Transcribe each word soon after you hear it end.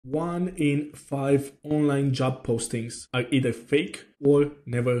1 in 5 online job postings are either fake or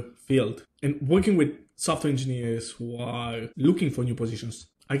never filled. And working with software engineers who are looking for new positions,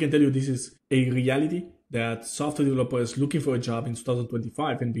 I can tell you this is a reality that software developers looking for a job in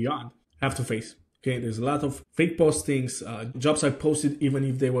 2025 and beyond have to face. Okay, there's a lot of fake postings. Jobs are posted even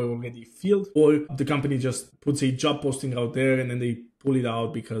if they were already filled, or the company just puts a job posting out there and then they pull it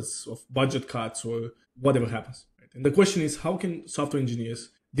out because of budget cuts or whatever happens. Right? And the question is, how can software engineers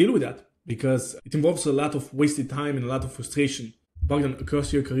deal with that? Because it involves a lot of wasted time and a lot of frustration. Bogdan,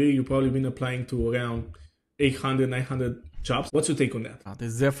 across your career, you've probably been applying to around 800, 900 jobs. What's your take on that?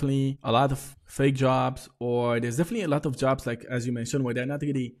 There's definitely a lot of fake jobs, or there's definitely a lot of jobs, like as you mentioned, where they're not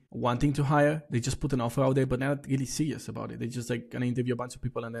really wanting to hire. They just put an offer out there, but not really serious about it. They just like gonna interview a bunch of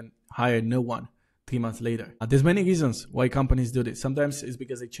people and then hire no one 3 months later. There's many reasons why companies do this. Sometimes it's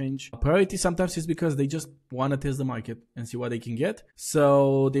because they change priority. Sometimes it's because they just want to test the market and see what they can get.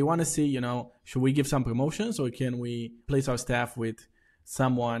 So they want to see, should we give some promotions or can we place our staff with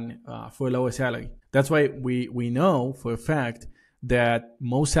someone for a lower salary? That's why we know for a fact that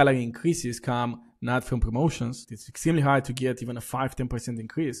most salary increases come not from promotions. It's extremely hard to get even a 5-10%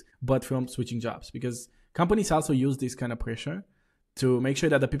 increase, but from switching jobs, because companies also use this kind of pressure to make sure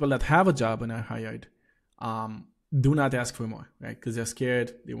that the people that have a job and are hired do not ask for more, right? Because they're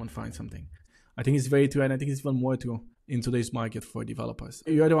scared they won't find something. I think it's very true, and I think it's even more true in today's market for developers.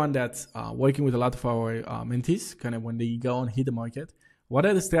 You're the one that's working with a lot of our mentees, kind of when they go and hit the market. What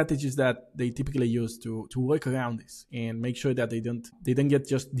are the strategies that they typically use to work around this and make sure that they don't get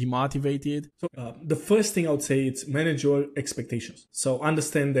just demotivated? So the first thing I would say is manage your expectations. So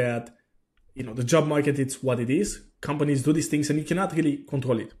understand that the job market, it's what it is. Companies do these things and you cannot really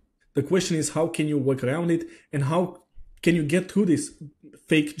control it. The question is, how can you work around it and how can you get through these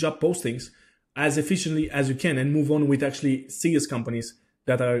fake job postings as efficiently as you can and move on with actually serious companies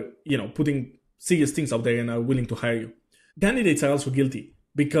that are putting serious things out there and are willing to hire you. Candidates are also guilty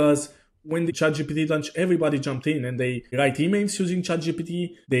because when the ChatGPT launched, everybody jumped in and they write emails using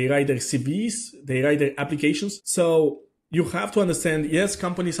ChatGPT, they write their CVs, they write their applications. So you have to understand, yes,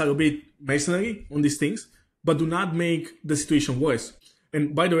 companies are a bit mercenary on these things, but do not make the situation worse.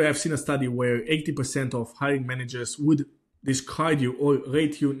 And by the way, I've seen a study where 80% of hiring managers would discard you or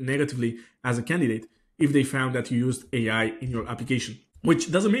rate you negatively as a candidate if they found that you used AI in your application.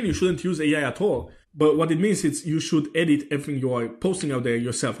 Which doesn't mean you shouldn't use AI at all. But what it means is you should edit everything you are posting out there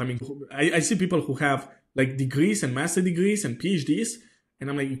yourself. I mean, I see people who have like degrees and master degrees and PhDs. And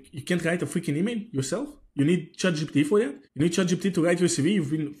I'm like, you can't write a freaking email yourself? You need ChatGPT for that? You need ChatGPT to write your CV?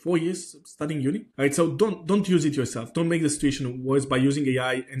 You've been 4 years studying uni? Right? So don't use it yourself. Don't make the situation worse by using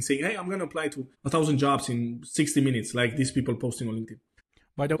AI and saying, hey, I'm going to apply to 1,000 jobs in 60 minutes, like these people posting on LinkedIn.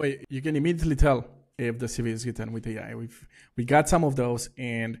 By the way, you can immediately tell if the CV is written with AI. We got some of those,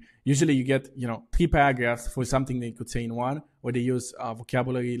 and usually you get 3 paragraphs for something they could say in one, or they use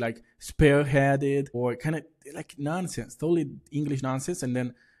vocabulary like spearheaded or kind of like nonsense, totally English nonsense, and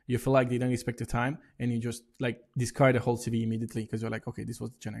then you feel like they don't respect your time, and you just like discard the whole CV immediately because you're like, okay, this was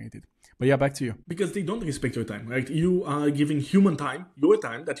generated. But yeah, back to you. Because they don't respect your time, right? You are giving human time, your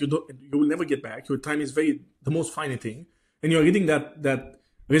time that you will never get back. Your time is the most finite thing, and you're reading that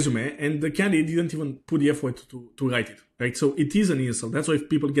resume, and the candidate didn't even put the effort to write it, right? So it is an insult. That's why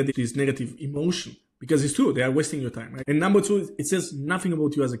people get this negative emotion, because it's true, they are wasting your time, right? And number 2, it says nothing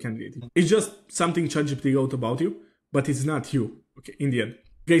about you as a candidate. It's just something ChatGPT wrote about you, but it's not you, okay, in the end.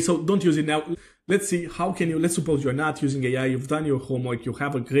 Okay, so don't use it now. Let's see, let's suppose you're not using AI, you've done your homework, you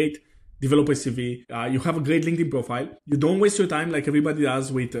have a great developer CV, you have a great LinkedIn profile. You don't waste your time like everybody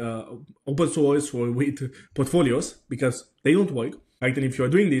does with open source or with portfolios, because they don't work. Right? And if you're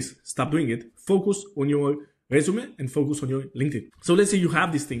doing this, stop doing it. Focus on your resume and focus on your LinkedIn. So let's say you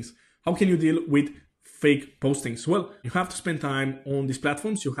have these things. How can you deal with fake postings? Well, you have to spend time on these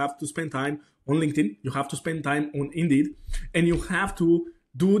platforms. You have to spend time on LinkedIn. You have to spend time on Indeed. And you have to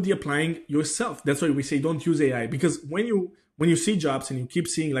do the applying yourself. That's why we say don't use AI. Because when you see jobs and you keep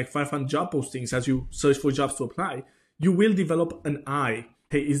seeing like 500 job postings as you search for jobs to apply, you will develop an eye.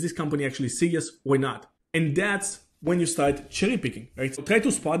 Hey, is this company actually serious or not? And that's when you start cherry picking, right? So try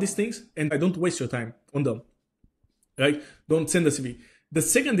to spot these things and don't waste your time on them, right? Don't send a CV. The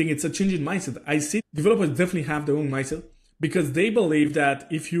second thing, it's a change in mindset. I see developers definitely have their own mindset because they believe that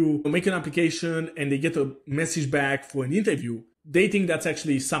if you make an application and they get a message back for an interview, they think that's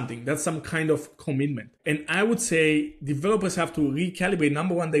actually something. That's some kind of commitment. And I would say developers have to recalibrate,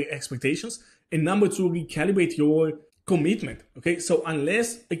 number 1, their expectations, and number 2, recalibrate your commitment, okay? So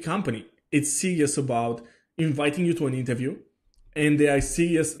unless a company is serious about inviting you to an interview and they are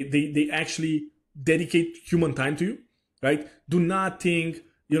serious, they actually dedicate human time to you, right? Do not think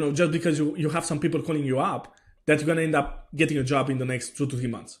just because you have some people calling you up, that you're going to end up getting a job in the next 2 to 3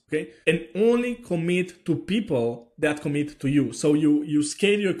 months. Okay. And only commit to people that commit to you. So you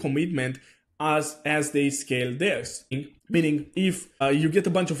scale your commitment as they scale theirs. Meaning, if you get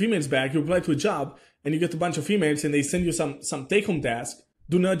a bunch of emails back, you apply to a job and you get a bunch of emails and they send you some take-home task,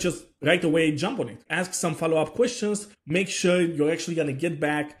 do not just right away jump on it. Ask some follow-up questions. Make sure you're actually going to get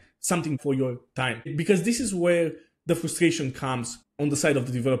back something for your time. Because this is where the frustration comes on the side of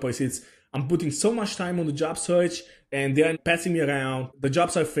the developers. I'm putting so much time on the job search and they're passing me around. The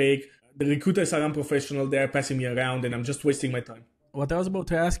jobs are fake. The recruiters are unprofessional. They're passing me around and I'm just wasting my time. What I was about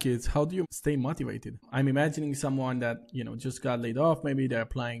to ask you is, how do you stay motivated? I'm imagining someone that, just got laid off. Maybe they're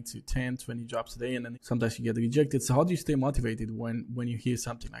applying to 10, 20 jobs a day, and then sometimes you get rejected. So how do you stay motivated when you hear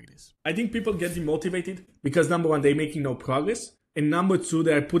something like this? I think people get demotivated because, number one, they're making no progress. And number two,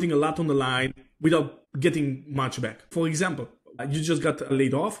 they're putting a lot on the line without getting much back. For example, you just got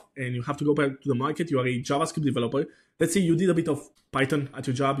laid off and you have to go back to the market. You are a JavaScript developer. Let's say you did a bit of Python at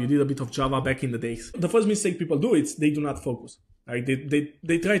your job. You did a bit of Java back in the days. The first mistake people do is they do not focus. Right?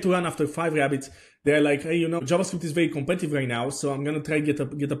 They try to run after 5 rabbits. They're like, hey, JavaScript is very competitive right now, so I'm going to try get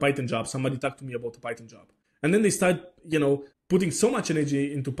a Python job. Somebody talk to me about a Python job. And then they start, putting so much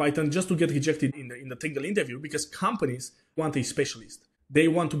energy into Python just to get rejected in the technical interview, because companies want a specialist. They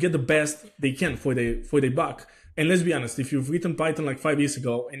want to get the best they can for their buck. And let's be honest, if you've written Python like 5 years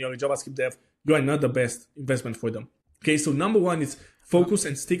ago and you're a JavaScript dev, you are not the best investment for them. Okay, so number one is focus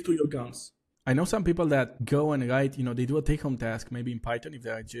and stick to your guns. I know some people that go and write, they do a take-home task, maybe in Python if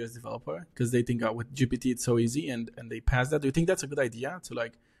they're a JS developer, because they think with GPT it's so easy and they pass that. Do you think that's a good idea to,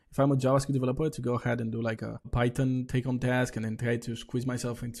 like, if I'm a JavaScript developer, to go ahead and do like a Python take-home task and then try to squeeze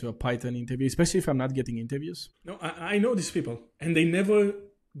myself into a Python interview, especially if I'm not getting interviews? No, I know these people and they never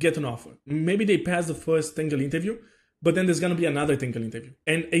get an offer. Maybe they pass the first technical interview, but then there's going to be another technical interview.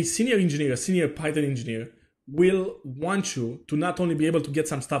 And a senior Python engineer will want you to not only be able to get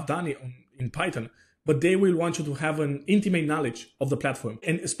some stuff done in Python, but they will want you to have an intimate knowledge of the platform.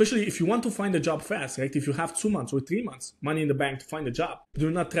 And especially if you want to find a job fast, right? If you have 2 months or 3 months money in the bank to find a job, do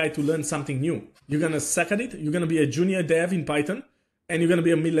not try to learn something new. You're going to suck at it. You're going to be a junior dev in Python and you're going to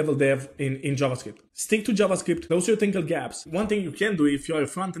be a mid-level dev in JavaScript. Stick to JavaScript. Those are your technical gaps. One thing you can do, if you're a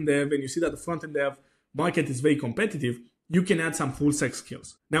front-end dev and you see that the front-end dev market is very competitive, you can add some full-stack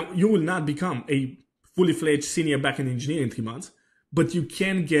skills. Now, you will not become a fully fledged senior backend engineer in 3 months, but you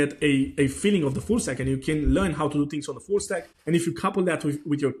can get a feeling of the full stack and you can learn how to do things on the full stack. And if you couple that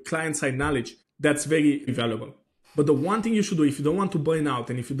with your client-side knowledge, that's very valuable. But the one thing you should do if you don't want to burn out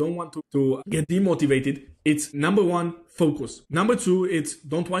and if you don't want to get demotivated, it's number one, focus. Number two, it's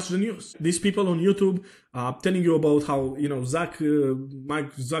don't watch the news. These people on YouTube telling you about how,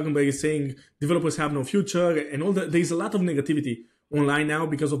 Mark Zuckerberg is saying developers have no future and all that. There's a lot of negativity online now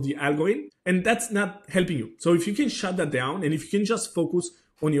because of the algorithm, and that's not helping you. So if you can shut that down and if you can just focus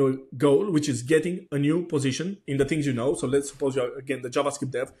on your goal, which is getting a new position in the things you know. So let's suppose you're, again, the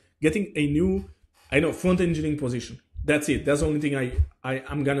JavaScript dev, getting a new, front engineering position. That's it. That's the only thing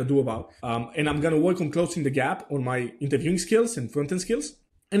I'm going to do about. And I'm going to work on closing the gap on my interviewing skills and front-end skills.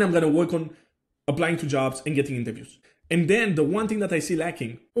 And I'm going to work on applying to jobs and getting interviews. And then the one thing that I see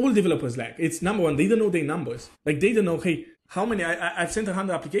lacking, all developers lack, it's number one, they don't know their numbers. Like they don't know, hey, how many, I've sent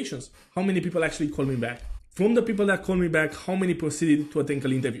 100 applications. How many people actually call me back? From the people that call me back, how many proceeded to a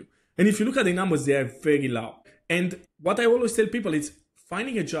technical interview? And if you look at the numbers, they are very low. And what I always tell people is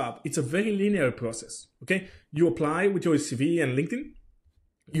finding a job, it's a very linear process. Okay. You apply with your CV and LinkedIn.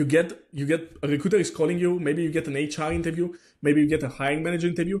 You get a recruiter is calling you. Maybe you get an HR interview. Maybe you get a hiring manager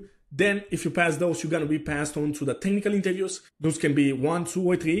interview. Then if you pass those, you're going to be passed on to the technical interviews. Those can be 1, 2,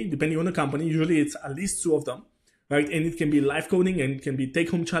 or 3, depending on the company. Usually it's at least 2 of them. Right? And it can be live coding and it can be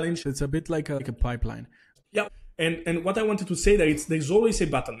take-home challenge. It's a bit like a pipeline. Yeah. And what I wanted to say there, there's always a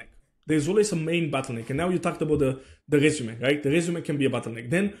bottleneck. There's always a main bottleneck. And now you talked about the resume, right? The resume can be a bottleneck.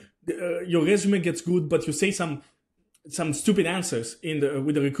 Then your resume gets good, but you say some stupid answers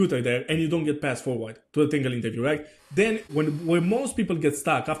with the recruiter there and you don't get passed forward to the technical interview, right? Then where most people get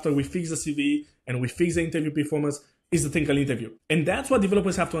stuck after we fix the CV and we fix the interview performance is the technical interview. And that's what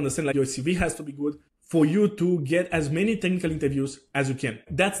developers have to understand. Like your CV has to be good for you to get as many technical interviews as you can.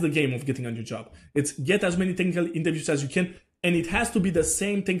 That's the game of getting a new job. It's get as many technical interviews as you can. And it has to be the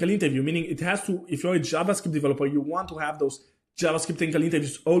same technical interview, meaning it has to, if you're a JavaScript developer, you want to have those JavaScript technical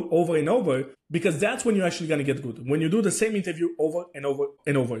interviews all over and over, because that's when you're actually going to get good. When you do the same interview over and over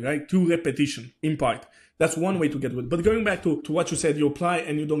and over, right? Through repetition, in part. That's one way to get good. But going back to what you said, you apply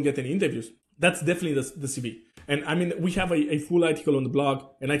and you don't get any interviews. That's definitely the CV. And I mean, we have a full article on the blog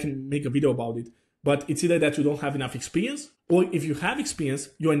and I can make a video about it. but it's either that you don't have enough experience, or if you have experience,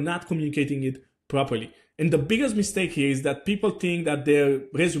 you are not communicating it properly. And the biggest mistake here is that people think that their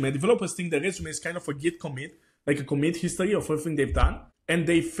resume, developers think their resume is kind of a git commit, like a commit history of everything they've done. And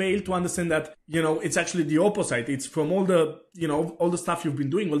they fail to understand that, it's actually the opposite. It's from all the, all the stuff you've been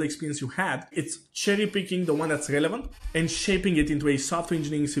doing, all the experience you had. It's cherry picking the one that's relevant and shaping it into a software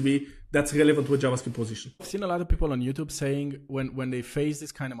engineering CV that's relevant to a JavaScript position. I've seen a lot of people on YouTube saying when they face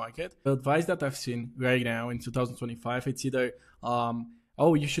this kind of market, the advice that I've seen right now in 2025, it's either,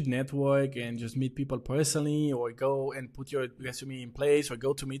 you should network and just meet people personally, or go and put your resume in place, or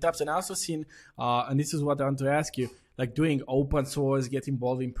go to meetups. And I also seen, and this is what I want to ask you, like doing open source, get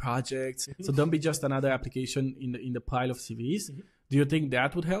involved in projects. So don't be just another application in the pile of CVs. Do you think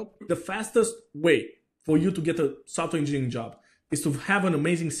that would help? The fastest way for you to get a software engineering job is to have an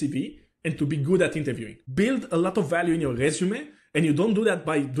amazing CV and to be good at interviewing. Build a lot of value in your resume. And you don't do that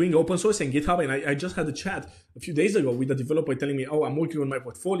by doing open source and GitHub. And I just had a chat a few days ago with a developer telling me, I'm working on my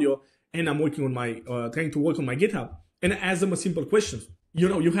portfolio and I'm working on my, trying to work on my GitHub. And I asked them a simple question.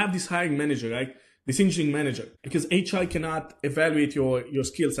 You have this hiring manager, right? This engineering manager, because HR cannot evaluate your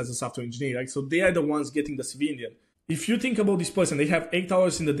skills as a software engineer, right? So they are the ones getting the CV in the end. If you think about this person, they have 8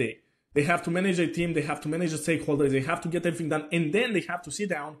 hours in the day. They have to manage a team, they have to manage the stakeholders, they have to get everything done, and then they have to sit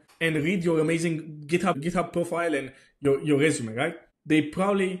down and read your amazing GitHub profile and your resume, right? They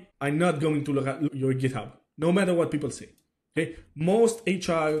probably are not going to look at your GitHub, no matter what people say. Okay? Most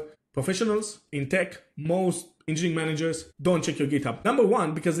HR professionals in tech, most engineering managers don't check your GitHub. Number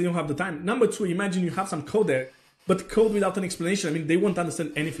one, because they don't have the time. Number two, imagine you have some code there, but code without an explanation. They won't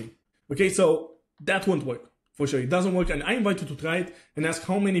understand anything. Okay, so that won't work. For sure, it doesn't work. And I invite you to try it and ask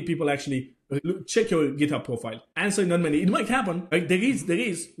how many people actually check your GitHub profile. Answer not many. It might happen. Right? There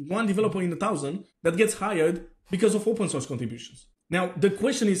is one developer in 1,000 that gets hired because of open source contributions. Now, the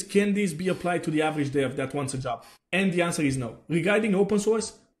question is, can this be applied to the average dev that wants a job? And the answer is no. Regarding open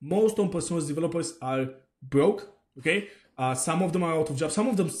source, most open source developers are broke. Okay, some of them are out of jobs. Some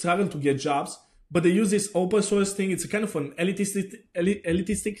of them struggle to get jobs, but they use this open source thing. It's a kind of an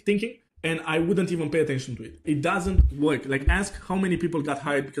elitistic thinking. And I wouldn't even pay attention to it. It doesn't work. Like, ask how many people got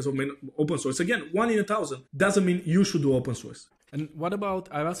hired because of open source. Again, 1 in 1,000 doesn't mean you should do open source. And what about,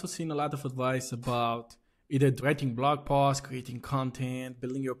 I've also seen a lot of advice about either writing blog posts, creating content,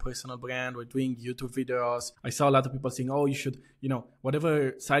 building your personal brand, or doing YouTube videos. I saw a lot of people saying, you should,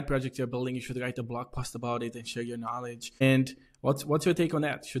 whatever side project you're building, you should write a blog post about it and share your knowledge. And what's your take on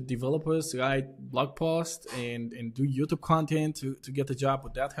that? Should developers write blog posts and do YouTube content to get a job?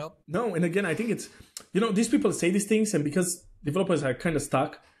 Would that help? No, and again, I think it's, these people say these things, and because developers are kind of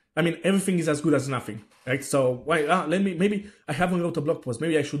stuck, everything is as good as nothing, right? So maybe I haven't wrote a blog post.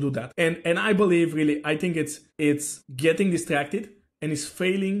 Maybe I should do that. And I believe I think it's getting distracted and is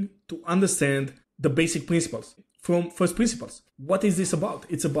failing to understand the basic principles. From first principles, what is this about?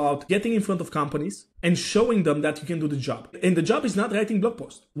 It's about getting in front of companies and showing them that you can do the job. And the job is not writing blog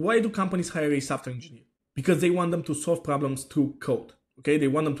posts. Why do companies hire a software engineer? Because they want them to solve problems through code. Okay, they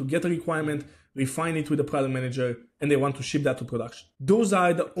want them to get a requirement, refine it with the product manager, and they want to ship that to production. Those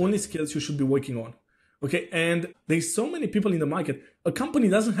are the only skills you should be working on. Okay, and there's so many people in the market. A company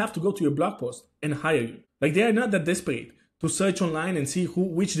doesn't have to go to your blog post and hire you. Like, they are not that desperate to search online and see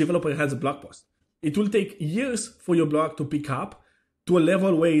which developer has a blog post. It will take years for your blog to pick up to a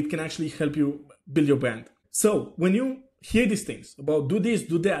level where it can actually help you build your brand. So when you hear these things about do this,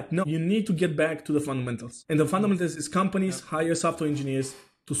 do that, no, you need to get back to the fundamentals. And the fundamentals is companies hire software engineers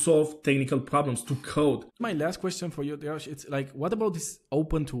to solve technical problems, to code. My last question for you, Josh, it's like, what about this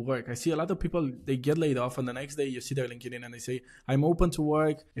open to work? I see a lot of people, they get laid off, and the next day you see their LinkedIn and they say, I'm open to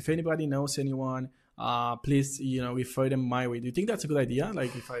work. If anybody knows anyone, please, refer them my way. Do you think that's a good idea?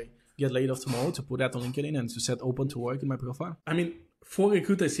 Like, if I get laid off tomorrow, to put that on LinkedIn and to set open to work in my profile? For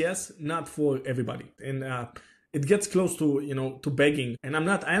recruiters, yes, not for everybody. And it gets close to, to begging. And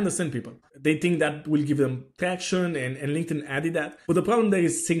I understand people. They think that will give them traction, and LinkedIn added that. But the problem there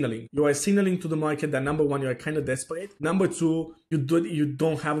is signaling. You are signaling to the market that, number one, you are kind of desperate. Number two, you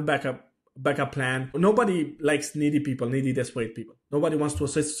don't have a backup plan. Nobody likes needy people, needy, desperate people. Nobody wants to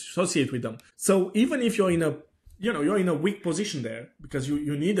associate with them. So even if you're in a weak position there because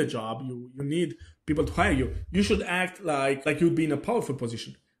you need a job, you need people to hire you, you should act like you'd be in a powerful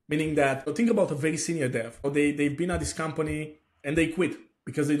position. Meaning that, think about a very senior dev. They've been at this company and they quit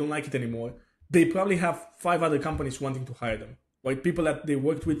because they don't like it anymore. They probably have 5 other companies wanting to hire them, right? People that they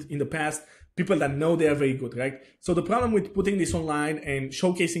worked with in the past, people that know they are very good, right? So the problem with putting this online and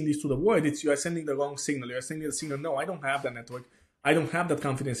showcasing this to the world, it's you are sending the wrong signal. You are sending the signal, no, I don't have that network. I don't have that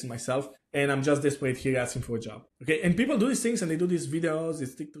confidence in myself, and I'm just desperate here asking for a job. Okay, and people do these things, and they do these videos,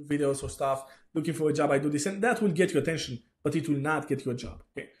 these TikTok videos or stuff, looking for a job. I do this, and that will get you attention, but it will not get you a job.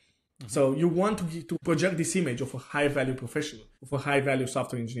 Okay. So you want to project this image of a high value professional, of a high value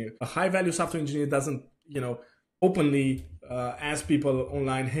software engineer. A high value software engineer doesn't, openly ask people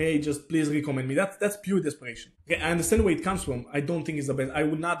online, hey, just please recommend me. That's pure desperation. Okay, I understand where it comes from. I don't think it's the best. I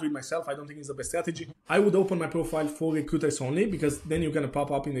would not do it myself. I don't think it's the best strategy. I would open my profile for recruiters only, because then you're going to pop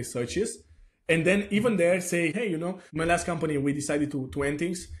up in the searches. And then even there say, hey, my last company, we decided to end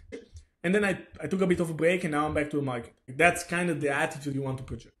things. And then I took a bit of a break, and now I'm back to the market. That's kind of the attitude you want to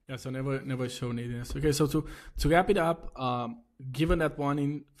project. Yeah, so never show neediness. Okay, so to wrap it up, given that 1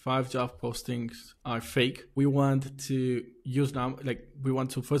 in 5 job postings are fake, we want to use we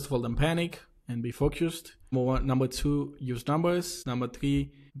want to, first of all, don't panic and be focused. Number 2, use numbers. Number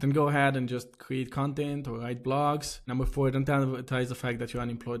 3, then go ahead and just create content or write blogs. Number 4, don't advertise the fact that you're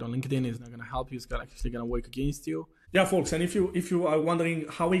unemployed on LinkedIn. It's not going to help you. It's actually going to work against you. Yeah, folks, and if you are wondering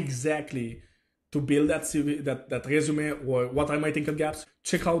how exactly to build that CV, that resume, or what are my technical gaps,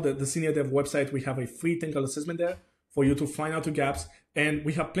 check out the Senior Dev website. We have a free technical assessment there for you to find out your gaps. And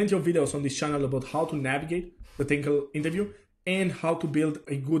we have plenty of videos on this channel about how to navigate the technical interview and how to build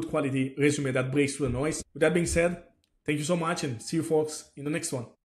a good quality resume that breaks through the noise. With that being said, thank you so much, and see you folks in the next one.